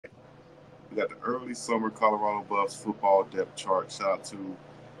We got the early summer Colorado Buffs football depth chart. Shout out to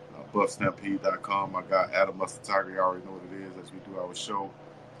BuffStampede.com. My guy Adam Mustard Tiger, you already know what it is as we do our show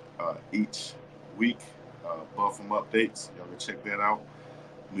each week. Buffum updates. Y'all can check that out.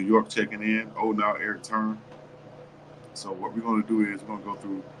 New York checking in. Oh, now Eric Turner. So what we're going to do is we're going to go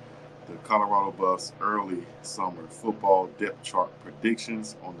through the Colorado Buffs early summer football depth chart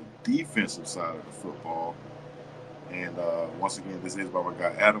predictions on the defensive side of the football. And once again, this is by my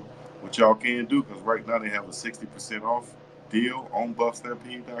guy Adam. What y'all can do, because right now they have a 60% off deal on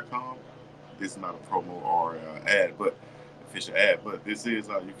BuffStampede.com. This is not a promo or ad, but official ad. But this is,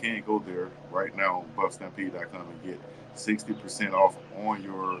 you can go there right now on BuffStampede.com and get 60% off on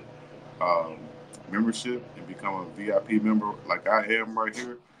your um, membership and become a VIP member like I am right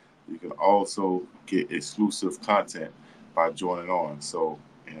here. You can also get exclusive content by joining on. So,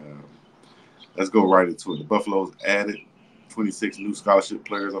 let's go right into it. The Buffaloes added 26 new scholarship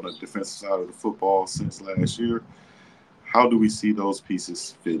players on the defensive side of the football since last year. How do we see those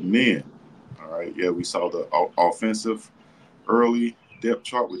pieces fitting in? All right, yeah, we saw the offensive early depth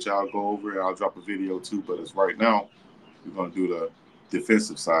chart, which I'll go over and I'll drop a video too. But as right now, we're going to do the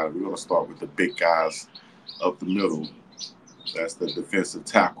defensive side. We're going to start with the big guys up the middle. That's the defensive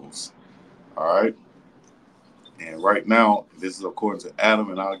tackles. All right. And right now, this is according to Adam,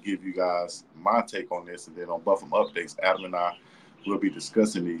 and I'll give you guys my take on this. And then on Buffum Updates, Adam and I will be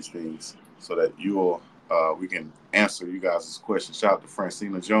discussing these things so that we can answer you guys' questions. Shout out to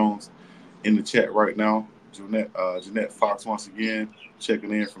Francina Jones in the chat right now. Jeanette Fox once again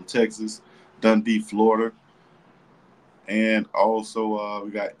checking in from Texas, Dundee, Florida, and also we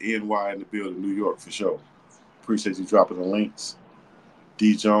got NY in the building, New York for sure. Appreciate you dropping the links.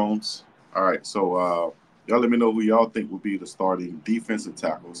 D Jones. All right, so y'all let me know who y'all think would be the starting defensive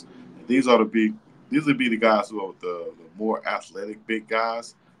tackles. And these would be the guys who are the more athletic big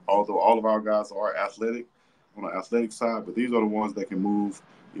guys. Although all of our guys are athletic on the athletic side, but these are the ones that can move,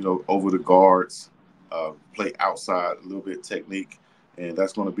 over the guards, play outside a little bit technique, and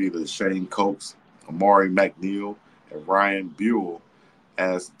that's going to be the Shane Coates, Amari McNeil, and Ryan Buell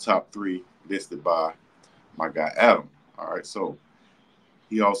as the top three listed by my guy Adam. All right, so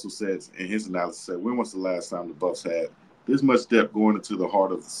he also says in his analysis, when was the last time the Buffs had this much depth going into the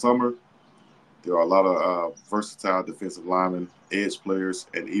heart of the summer? There are a lot of versatile defensive linemen, edge players,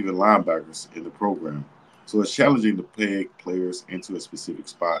 and even linebackers in the program. So it's challenging to peg players into a specific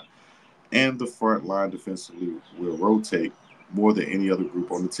spot, and the front line defensively will rotate more than any other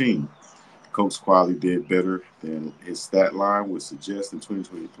group on the team. Coach Qualley did better than his stat line would suggest in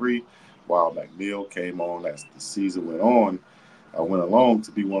 2023, while McNeil came on as the season went along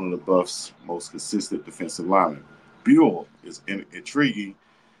to be one of the Buffs' most consistent defensive linemen. Buell is an intriguing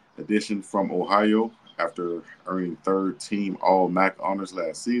addition from Ohio after earning third team All MAC honors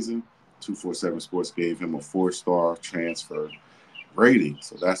last season. 247 Sports gave him a four-star transfer rating.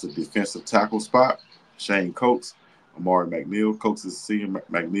 So that's a defensive tackle spot. Shane Coates, Amari McNeil. Coates is a senior,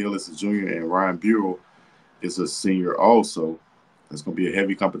 McNeil is a junior, and Ryan Buell is a senior also. There's going to be a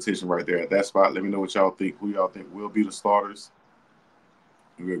heavy competition right there at that spot. Let me know what y'all think, who y'all think will be the starters.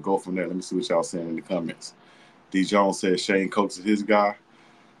 And we'll go from there. Let me see what y'all saying in the comments. D. Jones says Shane Coates is his guy.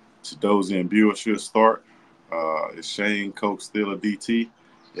 Chidozie and Buell should start. Is Shane Coates still a DT?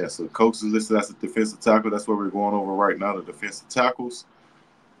 Yeah, so Coates is listed as a defensive tackle. That's what we're going over right now, the defensive tackles.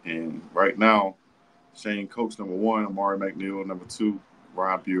 And right now, Shane Coates, number one, Amari McNeil, number two,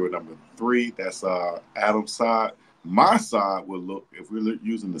 Ryan Buell, number three. That's Adam's side. My side would look, if we're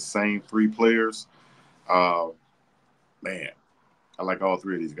using the same three players, uh, man, I like all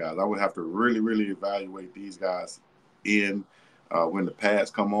three of these guys. I would have to really, really evaluate these guys in when the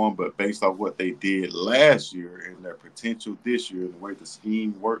pads come on, but based off what they did last year and their potential this year and the way the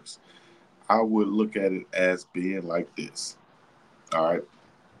scheme works, I would look at it as being like this. All right,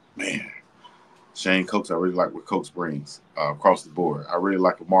 man. Shane Coates, I really like what Coates brings across the board. I really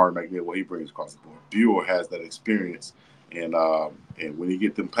like Amari McNeil, what he brings across the board. Buell has that experience, and when he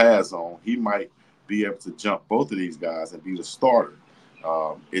get them pads on, he might be able to jump both of these guys and be the starter.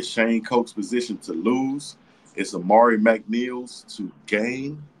 It's Shane Coates' position to lose. It's Amari McNeil's to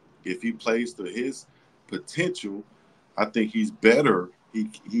gain. If he plays to his potential, I think he's better.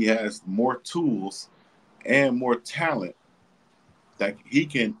 He has more tools and more talent that he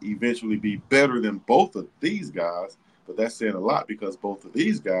can eventually be better than both of these guys. But that's saying a lot because both of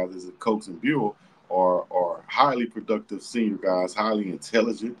these guys, as Coates and Buell, are highly productive senior guys, highly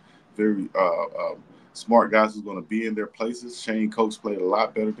intelligent, very smart guys who's going to be in their places. Shane Coates played a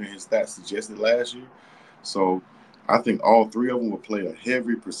lot better than his stats suggested last year. So I think all three of them will play a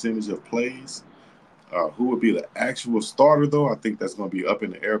heavy percentage of plays. Who would be the actual starter, though? I think that's going to be up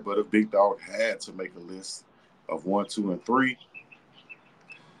in the air. But if Big Dog had to make a list of 1, 2, and 3,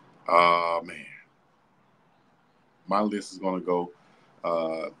 man, my list is going to go.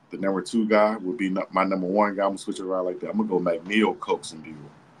 The number 2 guy would be my number 1 guy. I'm going to switch it around like that. I'm going to go McNeil, Cokes, and Buell.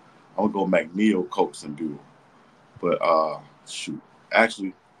 I'm going to go McNeil, Cokes, and Buell. But, shoot,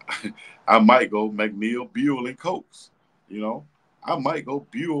 actually, I might go McNeil, Buell, and Cokes. You know, I might go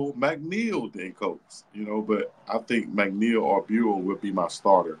Buell, McNeil, then Cokes. You know, but I think McNeil or Buell would be my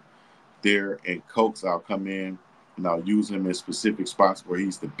starter there. And Cokes, I'll come in and I'll use him in specific spots where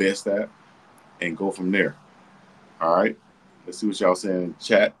he's the best at and go from there. All right. Let's see what y'all saying in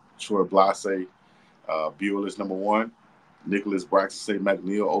chat. Troy Bly say Buell is number 1. Nicholas Braxton say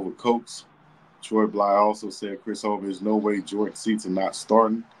McNeil over Cokes. Troy Bly also said Chris Holmes, there's no way Jordan Seats are not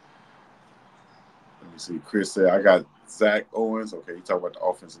starting. Let me see. Chris said, I got Zach Owens. Okay, you talk about the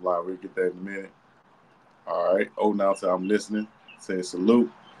offensive line. We'll get that in a minute. All right. Oh, now so I'm listening. Say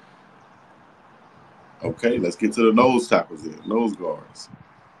salute. Okay, let's get to the nose tackles then. Nose guards.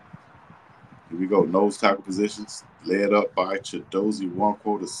 Here we go. Nose tackle positions led up by Chidozie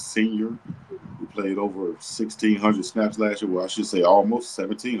Nwankwo, the senior, who played over 1,600 snaps last year. Well, I should say almost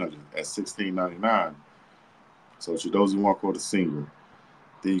 1,700 at 1,699. So Chidozie Nwankwo, the senior.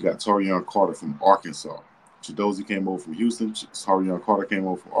 Then you got Taurean Carter from Arkansas. Chidozie came over from Houston. Taurean Carter came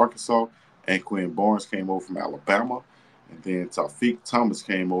over from Arkansas. And Quinn Barnes came over from Alabama. And then Taufiq Thomas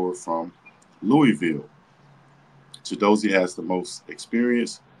came over from Louisville. Chidozie has the most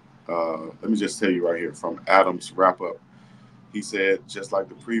experience. Let me just tell you right here from Adams' wrap-up. He said, just like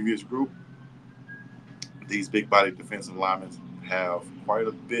the previous group, these big-body defensive linemen have quite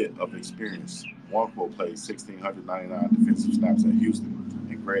a bit of experience. Nwankwo played 1,699 defensive snaps at Houston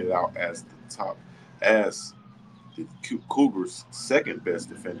and graded out as the Cougars' second-best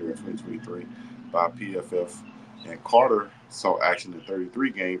defender in 2023 by PFF. And Carter saw action in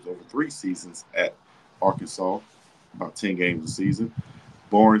 33 games over 3 seasons at Arkansas, about 10 games a season.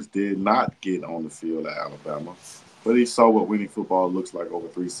 Barnes did not get on the field at Alabama, but he saw what winning football looks like over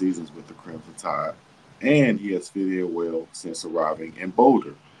 3 seasons with the Crimson Tide, and he has fitted in well since arriving in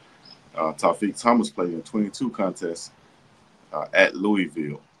Boulder. Taufiq Thomas played in 22 contests at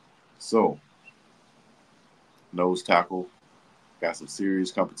Louisville. So, nose tackle, got some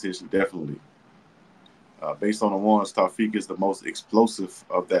serious competition, definitely. Based on the ones, Taufiq is the most explosive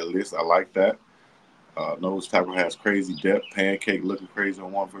of that list. I like that. Nose tackle has crazy depth. Pancake looking crazy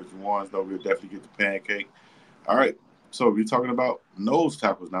on 1-1s, though. We'll definitely get the pancake. All right. So we're talking about nose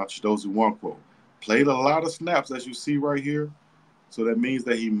tackles now. Chidozie Nwankwo played a lot of snaps, as you see right here. So that means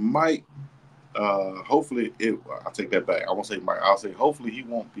that he might, hopefully, I'll take that back. I won't say might. I'll say hopefully he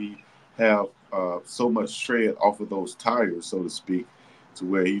won't have so much tread off of those tires, so to speak, to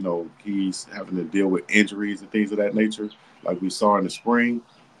where, he's having to deal with injuries and things of that nature, like we saw in the spring.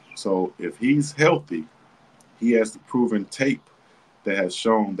 So if he's healthy, he has the proven tape that has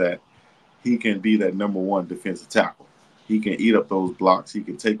shown that he can be that number 1 defensive tackle. He can eat up those blocks. He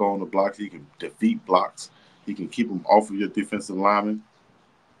can take on the blocks. He can defeat blocks. He can keep them off of your defensive lineman.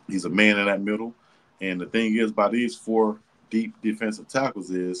 He's a man in that middle. And the thing is, by these 4 deep defensive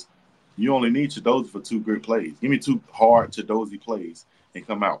tackles is you only need Chidozie for 2 great plays. Give me 2 hard Chidozie plays and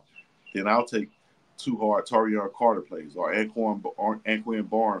come out. Then I'll take 2 hard Taurean Carter plays or Anquan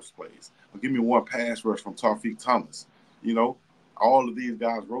Barnes plays. Or give me 1 pass rush from Taufiq Thomas. All of these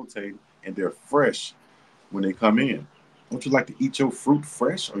guys rotate and they're fresh when they come in. Don't you like to eat your fruit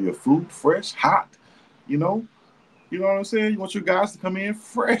fresh or your food fresh, hot? You know what I'm saying? You want your guys to come in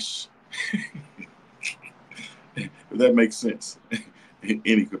fresh. If that makes sense in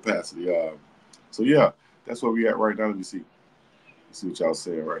any capacity. So, yeah, that's where we at right now. Let me see. Let's see what y'all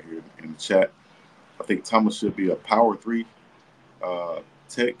saying right here in the chat. I think Thomas should be a power 3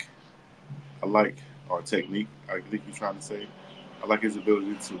 tech. Or technique, I think you're trying to say. I like his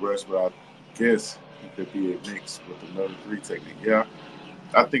ability to rush, but I guess he could be a mix with another 3 technique. Yeah,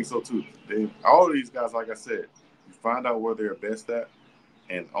 I think so too. All of these guys, like I said, you find out where they're best at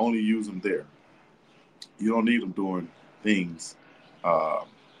and only use them there. You don't need them doing things,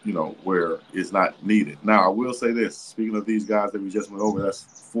 where it's not needed. Now, I will say this. Speaking of these guys that we just went over,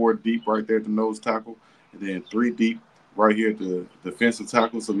 that's 4 deep right there at the nose tackle, and then 3 deep right here at the defensive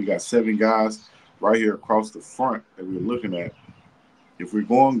tackle. So we got 7 guys right here across the front that we're looking at. If we're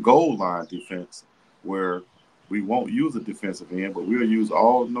going goal line defense, where we won't use a defensive end, but we'll use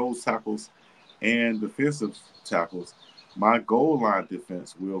all nose tackles and defensive tackles, my goal line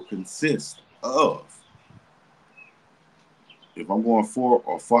defense will consist of, if I'm going 4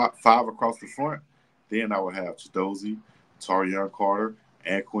 or 5 across the front, then I would have Chidozie, Taurean Carter,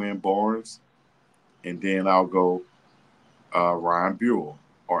 Anquan Barnes, and then I'll go Ryan Buell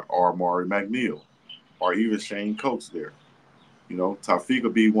or Maury McNeil or even Shane Coates there. You know, Taufik will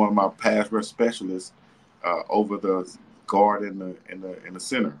be one of my pass rush specialists over the guard in the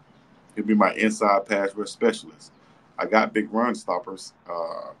center. He'll be my inside pass rush specialist. I got big run stoppers,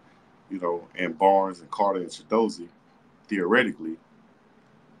 you know, in Barnes and Carter and Chidozie, theoretically.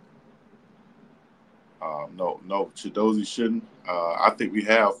 No, Chidozie shouldn't. I think we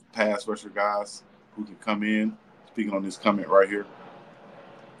have pass rusher guys who can come in. Speaking on this comment right here,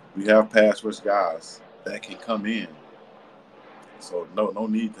 we have pass rush guys that can come in. So no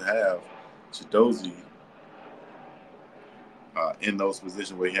need to have Chidozie in those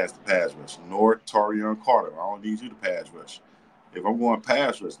positions where he has to pass rush, nor Tarion Carter. I don't need you to pass rush. If I'm going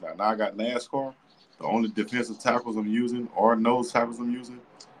pass rush now I got NASCAR. The only defensive tackles I'm using or nose tackles I'm using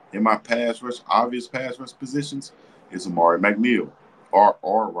in my pass rush, obvious pass rush positions, is Amari McNeil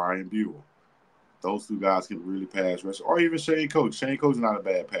or Ryan Buell. Those two guys can really pass rush, or even Shane Coates. Shane Coates is not a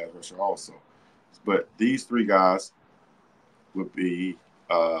bad pass rusher also. But these three guys would be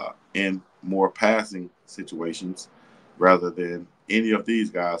in more passing situations rather than any of these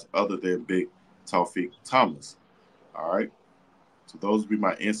guys other than Big Taufik Thomas. All right. So those would be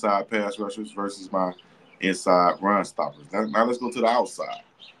my inside pass rushers versus my inside run stoppers. Now let's go to the outside.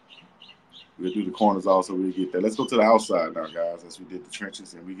 We'll do the corners also. We'll get there. Let's go to the outside now, guys, as we did the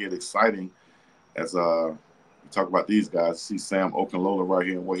trenches. And we get exciting as we talk about these guys. See Sam Okunlola right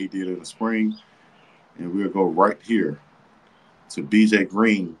here and what he did in the spring. And we'll go right here to BJ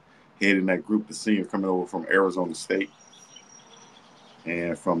Green, heading that group, the senior coming over from Arizona State.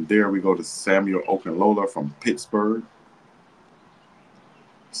 And from there, we go to Samuel Okunlola from Pittsburgh,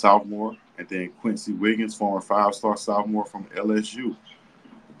 sophomore. And then Quincy Wiggins, former five-star sophomore from LSU,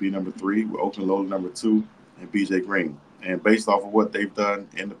 be number 3, with Okunlola number 2, and BJ Green. And based off of what they've done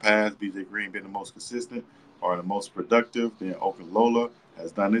in the past, BJ Green been the most consistent or the most productive. Then Okunlola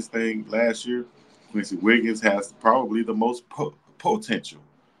has done his thing last year. Quincy Wiggins has probably the most potential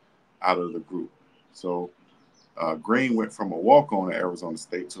out of the group. So Green went from a walk-on at Arizona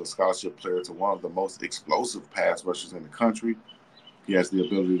State to a scholarship player to one of the most explosive pass rushers in the country. He has the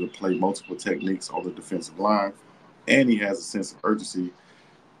ability to play multiple techniques on the defensive line, and he has a sense of urgency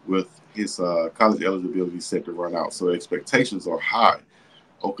with his college eligibility set to run out. So expectations are high.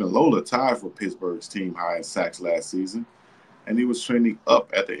 Okunlola tied for Pittsburgh's team high in sacks last season, and he was trending up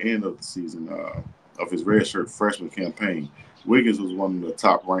at the end of the season of his redshirt freshman campaign. Wiggins was one of the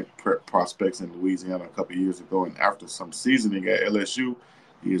top-ranked prospects in Louisiana a couple of years ago, and after some seasoning at LSU,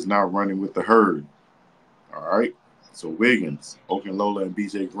 he is now running with the herd. All right? So Wiggins, Okunlola, and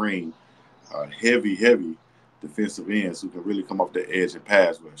B.J. Green, heavy defensive ends who can really come off the edge and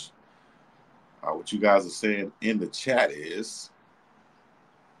pass rush. What you guys are saying in the chat is,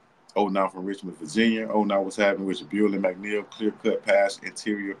 now from Richmond, Virginia. Now what's happening with your Buell and McNeil, clear-cut pass,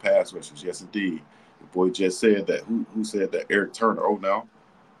 interior pass rushers. Yes, indeed. The boy just said that. Who said that? Eric Turner. Now.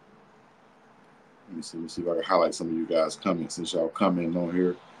 Let me see if I can highlight some of you guys' comments since y'all commenting on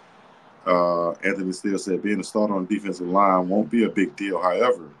here. Anthony Steele said, being a starter on the defensive line won't be a big deal.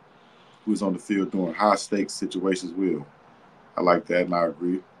 However, who's on the field during high-stakes situations will. I like that, and I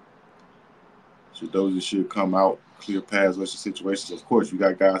agree. Chidozie should come out, clear pass rushing situations. Of course, you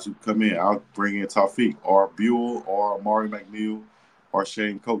got guys who come in. I'll bring in Taufik or Buell or Amari McNeil or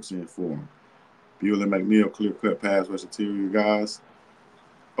Shane Coates in for him. Buell and McNeil, clear-cut pass rush interior guys.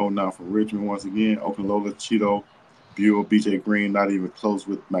 Now from Richmond once again. Okunlola, Cheeto, Buell, B.J. Green, not even close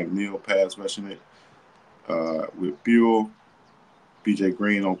with McNeil pass rushing it. With Buell, B.J.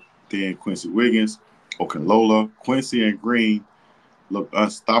 Green on then Quincy Wiggins, Okunlola, Quincy and Green look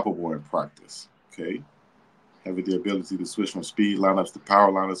unstoppable in practice. Okay. Having the ability to switch from speed lineups to power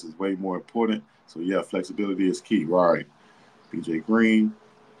lineups is way more important. So, yeah, flexibility is key. Right. B.J. Green.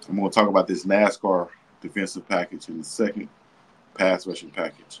 I'm going to talk about this NASCAR defensive package in the second pass rushing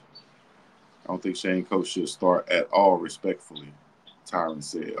package. I don't think Shane Coates should start at all, respectfully, Tyron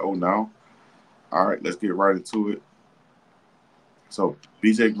said. Now. All right, let's get right into it. So,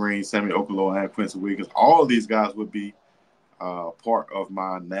 B.J. Green, Sammy Okunlola, and Quincy Wiggins, all of these guys would be part of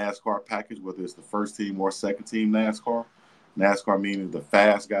my NASCAR package, whether it's the first team or second team NASCAR. NASCAR meaning the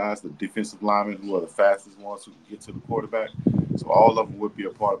fast guys, the defensive linemen who are the fastest ones who can get to the quarterback. So all of them would be a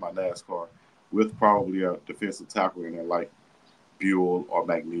part of my NASCAR with probably a defensive tackle in there like Buell or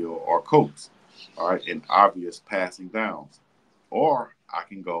McNeil or Coates. All right, and obvious passing downs. Or I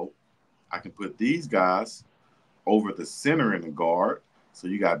can put these guys over the center and the guard. So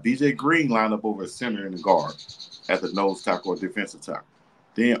you got B.J. Green lined up over the center and the guard as the nose tackle or defensive tackle.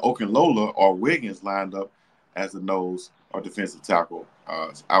 Then Okunlola or Wiggins lined up as the nose or defensive tackle,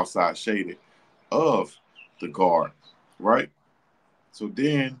 outside shaded, of the guard, right? So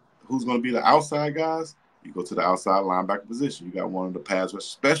then who's going to be the outside guys? You go to the outside linebacker position. You got one of the pass rush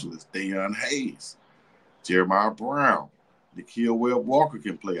specialists, Deion Hayes, Jeremiah Brown. Nikhil Webb-Walker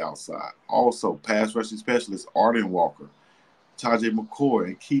can play outside. Also, pass rushing specialists Arden Walker, Tajay McCoy,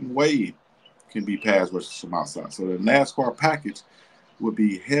 and Keaton Wade can be pass rushers from outside. So the NASCAR package would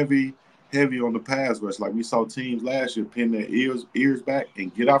be heavy on the pass rush. Like we saw teams last year pin their ears back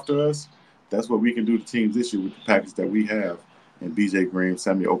and get after us. That's what we can do to teams this year with the package that we have. And BJ Green,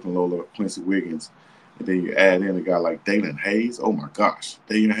 Samuel Okunlola, Quincy Wiggins. And then you add in a guy like Dalen Hayes. Oh my gosh.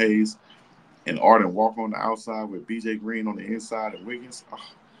 Dalen Hayes and Arden Walker on the outside with BJ Green on the inside and Wiggins. Oh.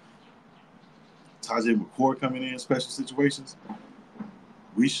 Tajay McCoy coming in special situations.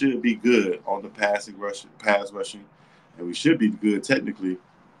 We should be good on the pass rushing, and we should be good technically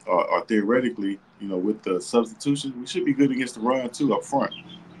or theoretically, with the substitutions. We should be good against the run too up front.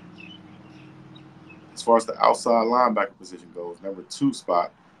 As far as the outside linebacker position goes, number 2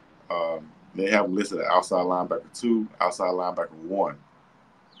 spot, they have them listed at outside linebacker 2, outside linebacker 1.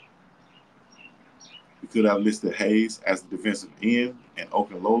 We could have listed Hayes as the defensive end and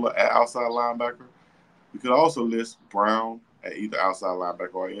Okunlola at outside linebacker. We could also list Brown at either outside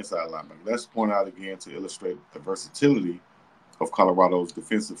linebacker or inside linebacker. Let's point out again to illustrate the versatility of Colorado's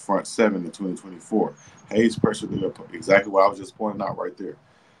defensive front 7 in 2024. Hayes pressured exactly what I was just pointing out right there.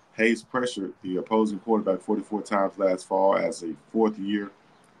 Hayes pressured the opposing quarterback 44 times last fall as a fourth-year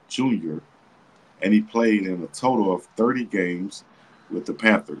junior, and he played in a total of 30 games with the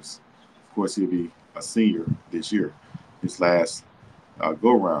Panthers. Of course, he'll be a senior this year. His last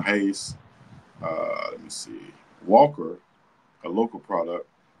go-around, Hayes, let me see, Walker, a local product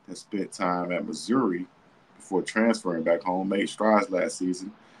that spent time at Missouri before transferring back home, made strides last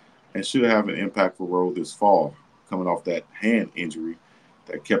season and should have an impactful role this fall, coming off that hand injury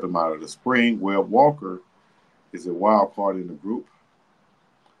that kept him out of the spring. Webb Walker is a wild card in the group,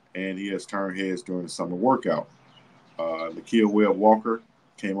 and he has turned heads during the summer workout. Nikhil Webb-Walker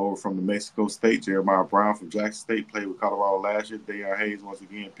came over from New Mexico State. Jeremiah Brown from Jackson State played with Colorado last year. Deion Hayes once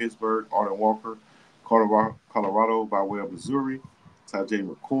again Pittsburgh. Arden Walker, Colorado by way of Missouri. Tajay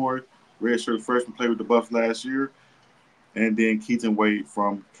McCoy, redshirt freshman, played with the Buffs last year. And then Keaton Wade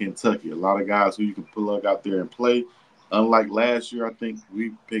from Kentucky. A lot of guys who you can plug out there and play. Unlike last year, I think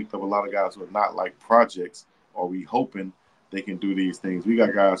we picked up a lot of guys who are not like projects, or we hoping they can do these things. We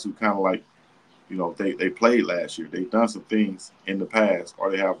got guys who kind of like, they played last year. They've done some things in the past,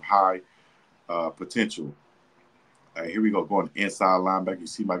 or they have high potential. All right, here we go, going inside linebacker. You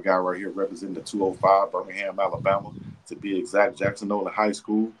see my guy right here representing the 205, Birmingham, Alabama, to be exact. Jackson-Nolan High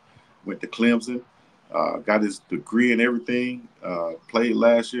School, went to Clemson, got his degree and everything, played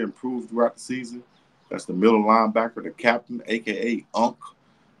last year, improved throughout the season. That's the middle linebacker, the captain, a.k.a. Unk,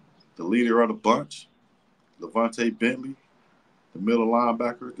 the leader of the bunch, Levante Bentley, the middle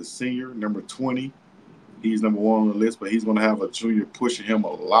linebacker, the senior, number 20. He's number 1 on the list, but he's going to have a junior pushing him a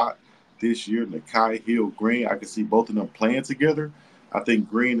lot this year. Nakai Hill-Green, I can see both of them playing together. I think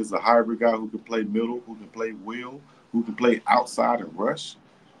Green is a hybrid guy who can play middle, who can play wheel, who can play outside and rush.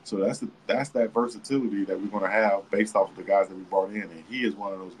 So that's that versatility that we're going to have based off of the guys that we brought in. And he is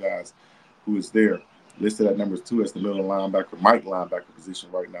one of those guys who is there, listed at number 2 as the middle linebacker, Mike linebacker position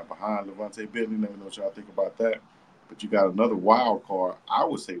right now behind Levante Bentley. Let me know what y'all think about that. But you got another wild card. I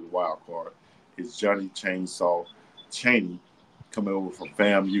would say the wild card is Johnny Chainsaw Chaney coming over from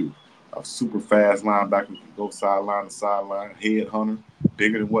FAMU. A super fast linebacker who can go sideline to sideline, head hunter,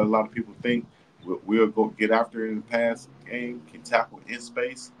 bigger than what a lot of people think. We'll go get after it in the pass game, can tackle in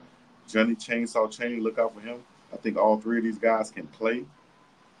space. Johnny Chainsaw Chaney, look out for him. I think all 3 of these guys can play.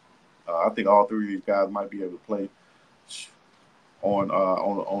 I think all 3 of these guys might be able to play on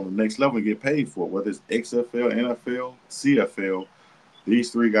the next level and get paid for it, whether it's XFL, NFL, CFL.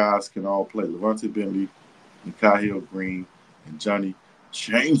 These 3 guys can all play. Levante Bentley, Nakai Hill-Green, and Johnny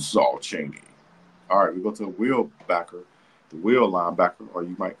Chainsaw Chaney. All right, we go to the wheel linebacker, or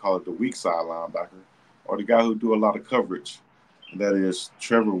you might call it the weak side linebacker, or the guy who do a lot of coverage. And that is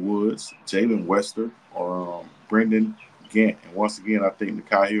Trevor Woods, Jalen Wester, or Brendan Gant. And once again, I think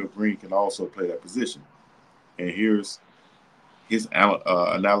Nakai Hill-Green can also play that position. And here's his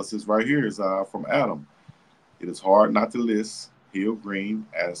analysis right here is from Adam. It is hard not to list Hill-Green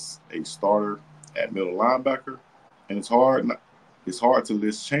as a starter at middle linebacker, and it's hard to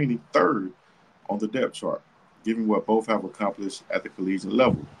list Chaney third on the depth chart, given what both have accomplished at the collegiate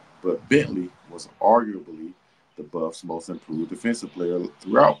level. But Bentley was arguably the Buffs' most improved defensive player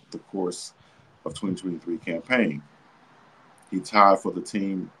throughout the course of 2023 campaign. He tied for the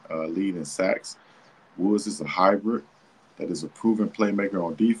team lead in sacks. Woods is a hybrid that is a proven playmaker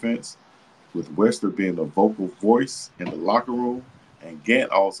on defense. with Wester being the vocal voice in the locker room, and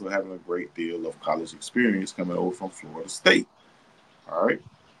Gant also having a great deal of college experience coming over from Florida State. All right,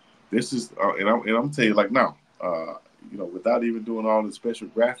 this is, and I'm telling you, like now, without even doing all the special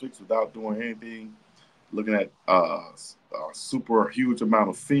graphics, without doing anything, looking at a super huge amount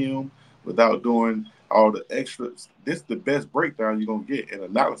of film, without doing all the extras, this is the best breakdown you're gonna get and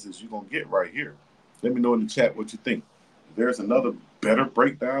analysis you're gonna get right here. Let me know in the chat what you think. If there's another better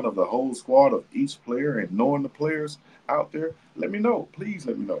breakdown of the whole squad of each player and knowing the players out there, let me know. Please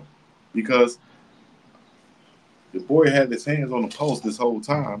let me know. Because the boy had his hands on the post this whole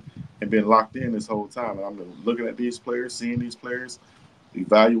time and been locked in this whole time. And I'm looking at these players, seeing these players,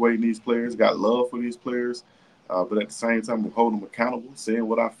 evaluating these players, got love for these players. But at the same time, I'm holding them accountable, saying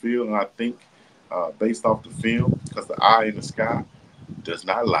what I feel and I think based off the film, because the eye in the sky does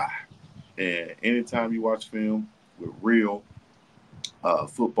not lie. And anytime you watch film with real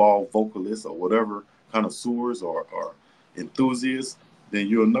football vocalists or whatever connoisseurs or enthusiasts, then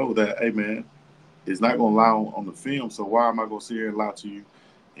you'll know that, hey man, it's not gonna lie on the film. So why am I gonna sit here and lie to you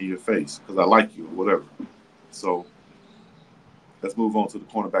in your face? Because I like you or whatever. So let's move on to the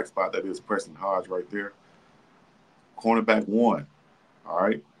cornerback spot. That is Preston Hodge right there. Cornerback one. All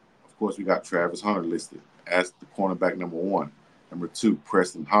right. Of course, we got Travis Hunter listed as the cornerback number one. Number two,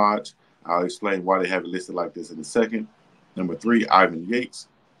 Preston Hodge. I'll explain why they have it listed like this in a second. Number three, Ivan Yates.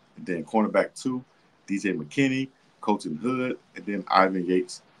 And then cornerback two, DJ McKinney, Colton Hood, and then Ivan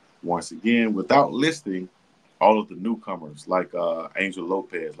Yates once again, without listing all of the newcomers like Angel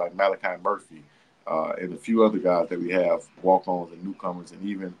Lopez, like Malachi Murphy, and a few other guys that we have walk-ons and newcomers, and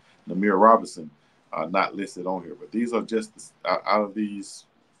even Namir Robinson not listed on here. But these are just out of these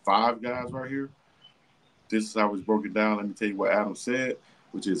five guys right here. This is how it's broken down. Let me tell you what Adam said,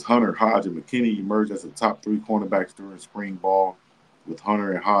 which is Hunter, Hodge, and McKinney emerged as the top three cornerbacks during spring ball, with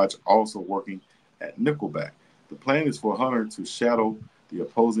Hunter and Hodge also working at nickelback. The plan is for Hunter to shadow the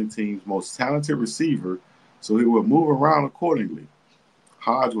opposing team's most talented receiver, so he will move around accordingly.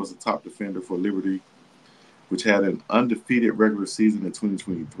 Hodge was a top defender for Liberty, which had an undefeated regular season in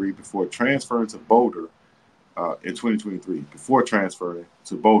 2023 before transferring to Boulder in 2023, before transferring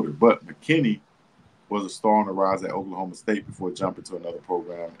to Boulder. But McKinney was a star on the rise at Oklahoma State before jumping to another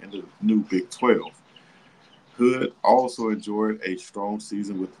program in the new Big 12. Hood also enjoyed a strong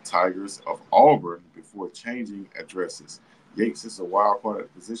season with the Tigers of Auburn before changing addresses. Yates is a wild card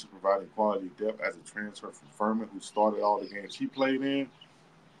at the position, providing quality depth as a transfer from Furman, who started all the games he played in.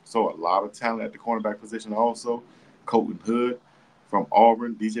 So a lot of talent at the cornerback position also. Colton Hood from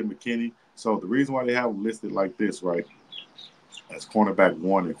Auburn, DJ McKinney. So the reason why they have them listed like this, right, as cornerback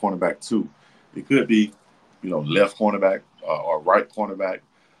one and cornerback two, it could be, left cornerback or right cornerback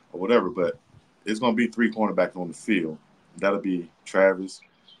or whatever, but it's going to be three cornerbacks on the field. That'll be Travis,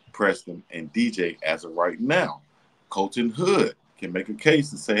 Preston, and DJ as of right now. Colton Hood can make a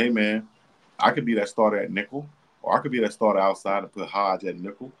case and say, hey, man, I could be that starter at nickel, or I could be that starter outside and put Hodge at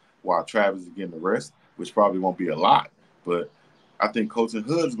nickel while Travis is getting the rest, which probably won't be a lot. But I think Colton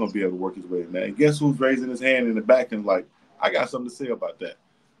Hood is going to be able to work his way in there. And guess who's raising his hand in the back and like, I got something to say about that.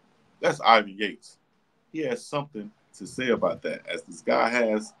 That's Ivan Yates. He has something to say about that, as this guy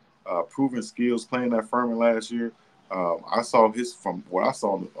has proven skills playing that Furman last year. I saw from what I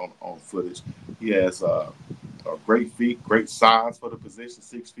saw on footage. He has a great feet, great size for the position,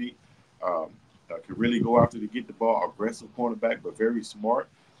 6 feet. Can really go after to get the ball. Aggressive cornerback, but very smart.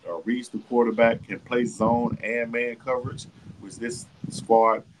 Reads the quarterback, can play zone and man coverage, which this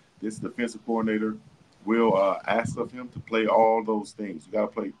squad, this defensive coordinator will ask of him to play all those things. You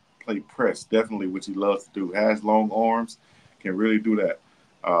got to play press, definitely, which he loves to do. Has long arms, can really do that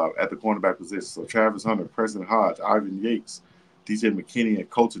at the cornerback position. So Travis Hunter, Preston Hodge, Ivan Yates, DJ McKinney, and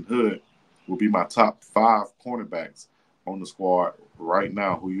Colton Hood will be my top five cornerbacks on the squad right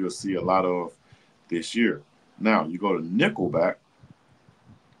now, who you'll see a lot of this year. Now, you go to nickelback,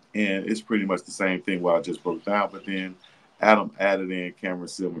 and it's pretty much the same thing what I just broke down, but then Adam added in Cameron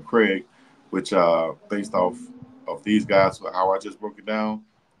Silver Craig, which based off of these guys, how I just broke it down,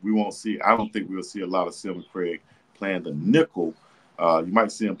 I don't think we'll see a lot of Silver Craig playing the nickel. You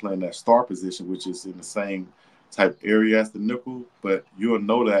might see him playing that star position, which is in the same type area as the nickel, but you'll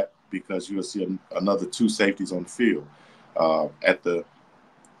know that because you'll see another two safeties on the field. At the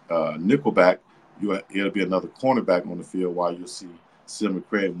nickelback, it'll be another cornerback on the field, while you'll see Silver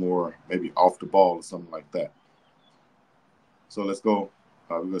Craig more maybe off the ball or something like that. So let's go.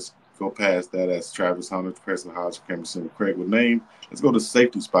 Let's go past that as Travis Hunter, Preston Hodge, Cameron Silver Craig with name. Let's go to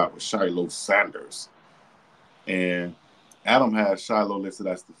safety spot with Shiloh Sanders. And Adam has Shiloh listed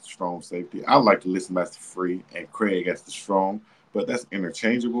as the strong safety. I like to list him as the free and Craig as the strong, but that's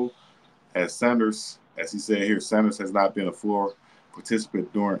interchangeable. As Sanders, as he said here, Sanders has not been a full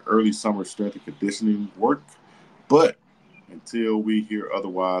participant during early summer strength and conditioning work, but until we hear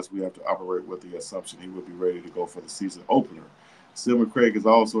otherwise, we have to operate with the assumption he will be ready to go for the season opener. Silver Craig is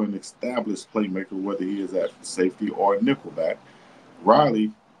also an established playmaker, whether he is at safety or nickelback.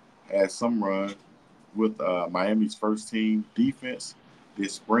 Riley had some run with Miami's first team defense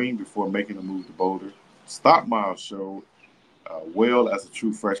this spring before making a move to Boulder. Stockmile showed well as a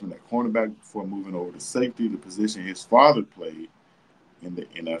true freshman at cornerback before moving over to safety, the position his father played in the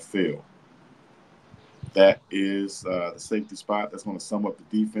NFL. That is the safety spot. That's going to sum up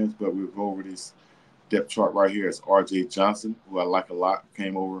the defense, but we'll go over this depth chart right here. It's R.J. Johnson, who I like a lot,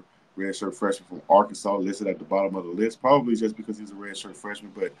 came over redshirt freshman from Arkansas, listed at the bottom of the list, probably just because he's a redshirt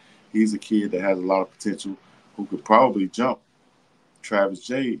freshman, but he's a kid that has a lot of potential who could probably jump Travis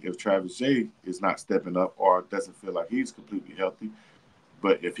J if Travis J is not stepping up or doesn't feel like he's completely healthy.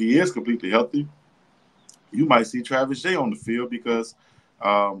 But if he is completely healthy, you might see Travis J on the field because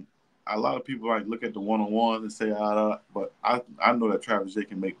um, a lot of people like look at the one-on-one and say, but I know that Travis J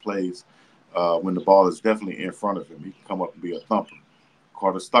can make plays when the ball is definitely in front of him. He can come up and be a thumper.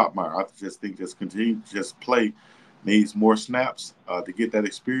 Carter Stockmeyer, I just think just continue just play needs more snaps to get that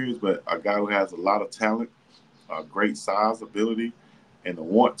experience, but a guy who has a lot of talent, great size, ability, and the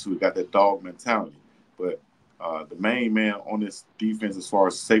want to, got that dog mentality. But the main man on this defense as far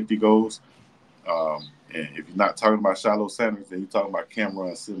as safety goes, and if you're not talking about Shiloh Sanders, then you're talking about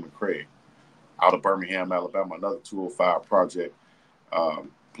Cameron Sidman Craig out of Birmingham, Alabama, another 205 project,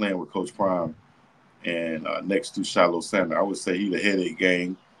 playing with Coach Prime and next to Shiloh Sanders. I would say he's the head of the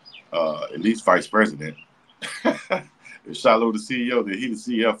gang, at least vice president. If Shiloh the CEO, then he the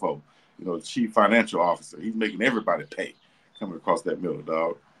CFO, the chief financial officer. He's making everybody pay coming across that middle,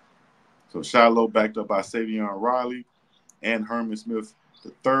 dog. So Shiloh backed up by Savion Riley and Herman Smith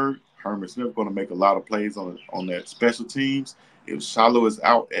the third. Herman Smith going to make a lot of plays on that special teams. If Shiloh is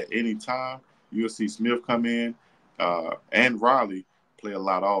out at any time, you'll see Smith come in and Riley play a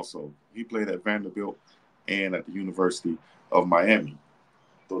lot also. He played at Vanderbilt and at the University of Miami.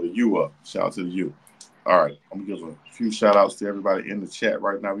 Throw the U up. Shout out to the U. All right, I'm going to give a few shout outs to everybody in the chat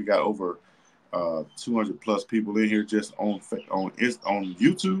right now. We got over 200 plus people in here just on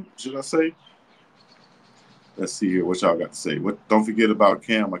YouTube, should I say? Let's see here what y'all got to say. Don't forget about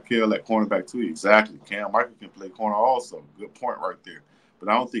Cam McHale at cornerback too. Exactly. Cam Michael can play corner also. Good point right there. But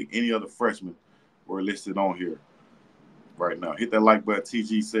I don't think any other freshmen were listed on here right now. Hit that like button.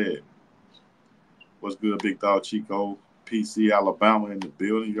 TG said. What's good, Big Dog Chico? PC Alabama in the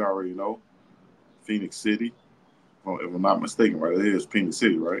building. You already know. Phoenix City. Well, if I'm not mistaken, right? It is Phoenix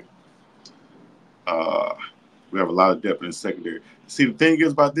City, right? We have a lot of depth in the secondary. See, the thing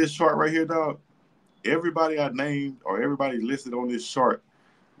is about this chart right here, dog. Everybody I named or everybody listed on this chart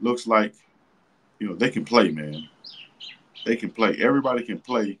looks like, they can play, man. They can play. Everybody can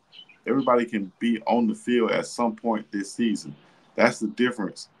play. Everybody can be on the field at some point this season. That's the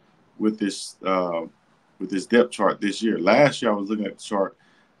difference with this depth chart this year. Last year I was looking at the chart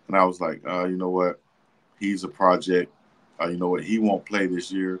and I was like, you know what? He's a project. You know what? He won't play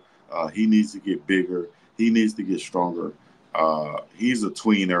this year. He needs to get bigger. He needs to get stronger. He's a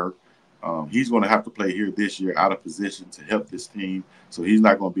tweener. He's going to have to play here this year out of position to help this team. So he's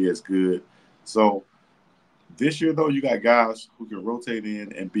not going to be as good. So this year, though, you got guys who can rotate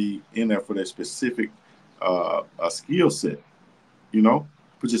in and be in there for their specific skill set.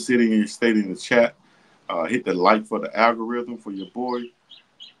 Put your city and your state in the chat. Hit the like for the algorithm for your boy.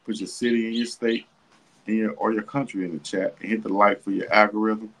 Put your city and your state or your country in the chat and hit the like for your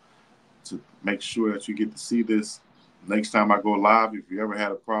algorithm to make sure that you get to see this next time I go live. If you ever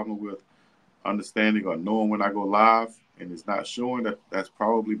had a problem with understanding or knowing when I go live and it's not showing, that's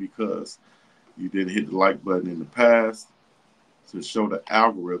probably because you didn't hit the like button in the past to show the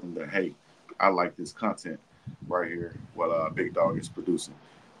algorithm that, hey, I like this content right here, what Big Dog is producing.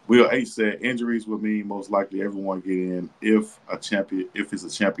 Will H said injuries would mean most likely everyone get in if it's a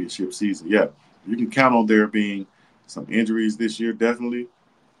championship season. Yeah, you can count on there being some injuries this year, definitely.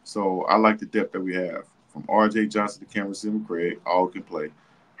 So I like the depth that we have. From R.J. Johnson to Cameron Sidman Craig, all can play.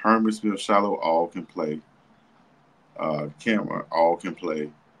 Herman Smith Shiloh, all can play. Cameron, all can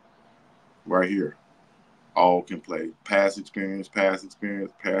play. Right here, all can play. Past experience,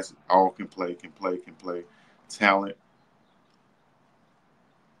 all can play. Talent,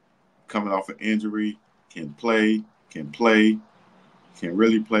 coming off an injury, can play, can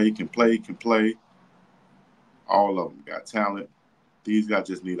really play, can play. All of them got talent. These guys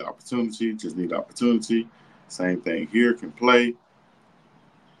just need opportunity. Same thing here, can play.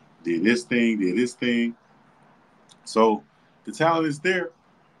 Did his thing. So the talent is there.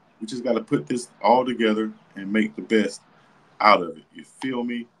 We just got to put this all together and make the best out of it. You feel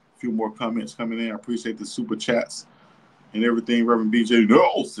me? A few more comments coming in. I appreciate the super chats and everything. Reverend BJ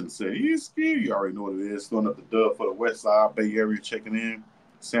Nelson said, he's scared. You already know what it is. Throwing up the dub for the West Side Bay Area, checking in.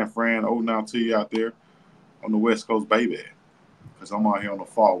 San Fran, now to you out there on the West Coast, baby. Because I'm out here on the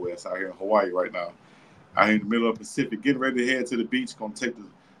far west, out here in Hawaii right now. Out here in the middle of the Pacific, getting ready to head to the beach. Going to take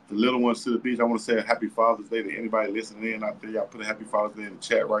the little ones to the beach. I want to say a happy Father's Day to anybody listening in out there. Y'all put a happy Father's Day in the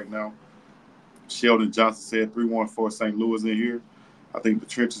chat right now. Sheldon Johnson said 314 St. Louis in here. I think the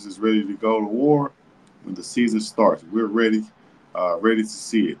trenches is ready to go to war when the season starts. We're ready to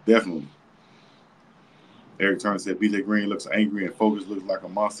see it, definitely. Eric Turner said BJ Green looks angry and focused, looks like a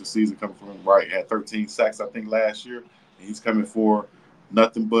monster season coming from him. Right, had 13 sacks, I think, last year. And he's coming for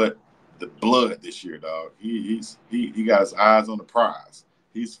nothing but the blood this year, dog. He got his eyes on the prize.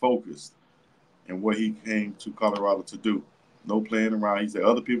 He's focused in what he came to Colorado to do. No playing around. He said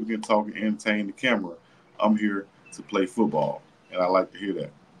other people can talk and entertain the camera. I'm here to play football, and I like to hear that.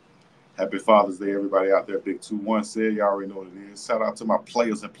 Happy Father's Day, everybody out there. Big 2-1 said, y'all already know what it is. Shout out to my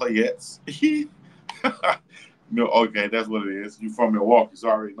players and playettes. No, okay, that's what it is. You from Milwaukee, so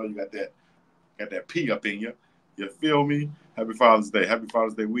I already know you got that P up in you. You feel me? Happy Father's Day. Happy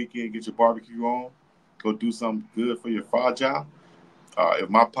Father's Day weekend. Get your barbecue on. Go do something good for your father. If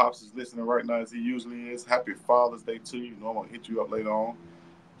my pops is listening right now, as he usually is, happy Father's Day to you. You know I'm going to hit you up later on.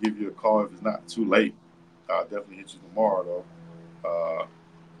 Give you a call if it's not too late. I'll definitely hit you tomorrow, though.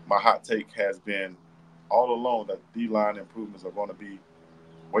 My hot take has been all along that D-line improvements are going to be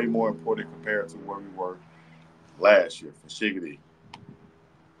way more important compared to where we were last year, for shiggity.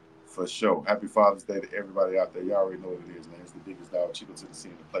 For sure. Happy Father's Day to everybody out there. Y'all already know what it is, man. It's the biggest dog, Chico to the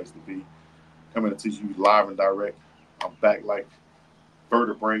scene, the place to be. Coming to you live and direct. I'm back like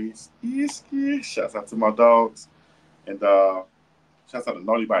vertebraes. Shouts out to my dogs. And shouts out to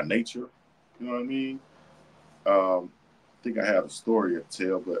Naughty by Nature. You know what I mean? I think I have a story to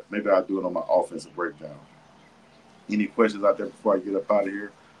tell, but maybe I'll do it on my offensive breakdown. Any questions out there before I get up out of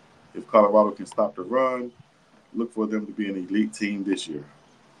here? If Colorado can stop the run, look for them to be an elite team this year.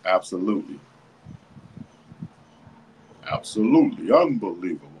 Absolutely. Absolutely.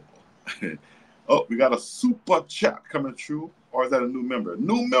 Unbelievable. Oh, we got a super chat coming through. Or is that a new member?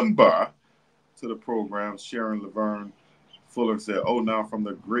 New member to the program. Sharon Laverne Fuller said, now from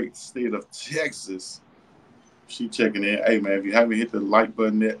the great state of Texas. She checking in. Hey, man, if you haven't hit the like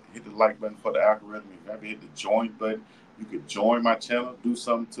button yet, hit the like button for the algorithm. If you haven't hit the join button, you can join my channel. Do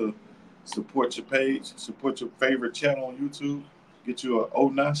something to support your page. Support your favorite channel on YouTube. Get you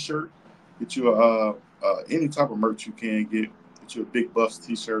an 09 shirt. Get you any type of merch you can get. Get you a Big Buffs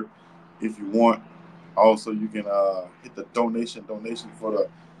t-shirt if you want. Also, you can hit the donation for the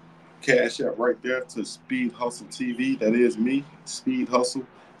Cash App right there to Speed Hustle TV. That is me, Speed Hustle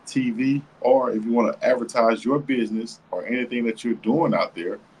TV. Or if you want to advertise your business or anything that you're doing out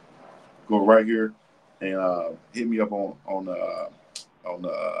there, go right here and hit me up on the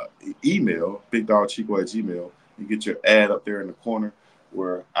email, bigdogchico@gmail. You get your ad up there in the corner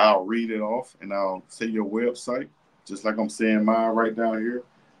where I'll read it off and I'll say your website, just like I'm saying mine right down here.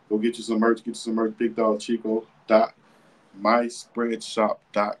 Go get you some merch.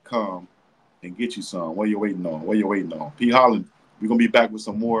 bigdogchico.myspreadshop.com and get you some. What you waiting on? P. Holland, we're going to be back with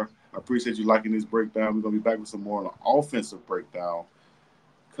some more. I appreciate you liking this breakdown. We're going to be back with some more on an offensive breakdown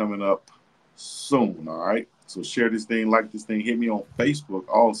coming up soon, all right? So share this thing, like this thing. Hit me on Facebook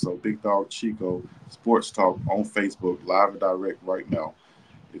also, Big Dog Chico Sports Talk on Facebook, live and direct right now.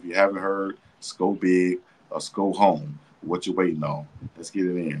 If you haven't heard, Sco Big or Sco Home. What you waiting on? Let's get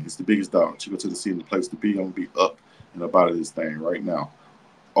it in. It's the biggest dog. Chico to the scene, the place to be. I'm going to be up and about this thing right now.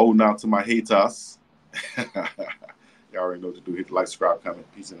 Now to my haters. Y'all already know what to do. Hit the like, subscribe, comment,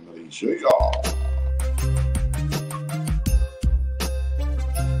 peace in the middle. Sure, y'all.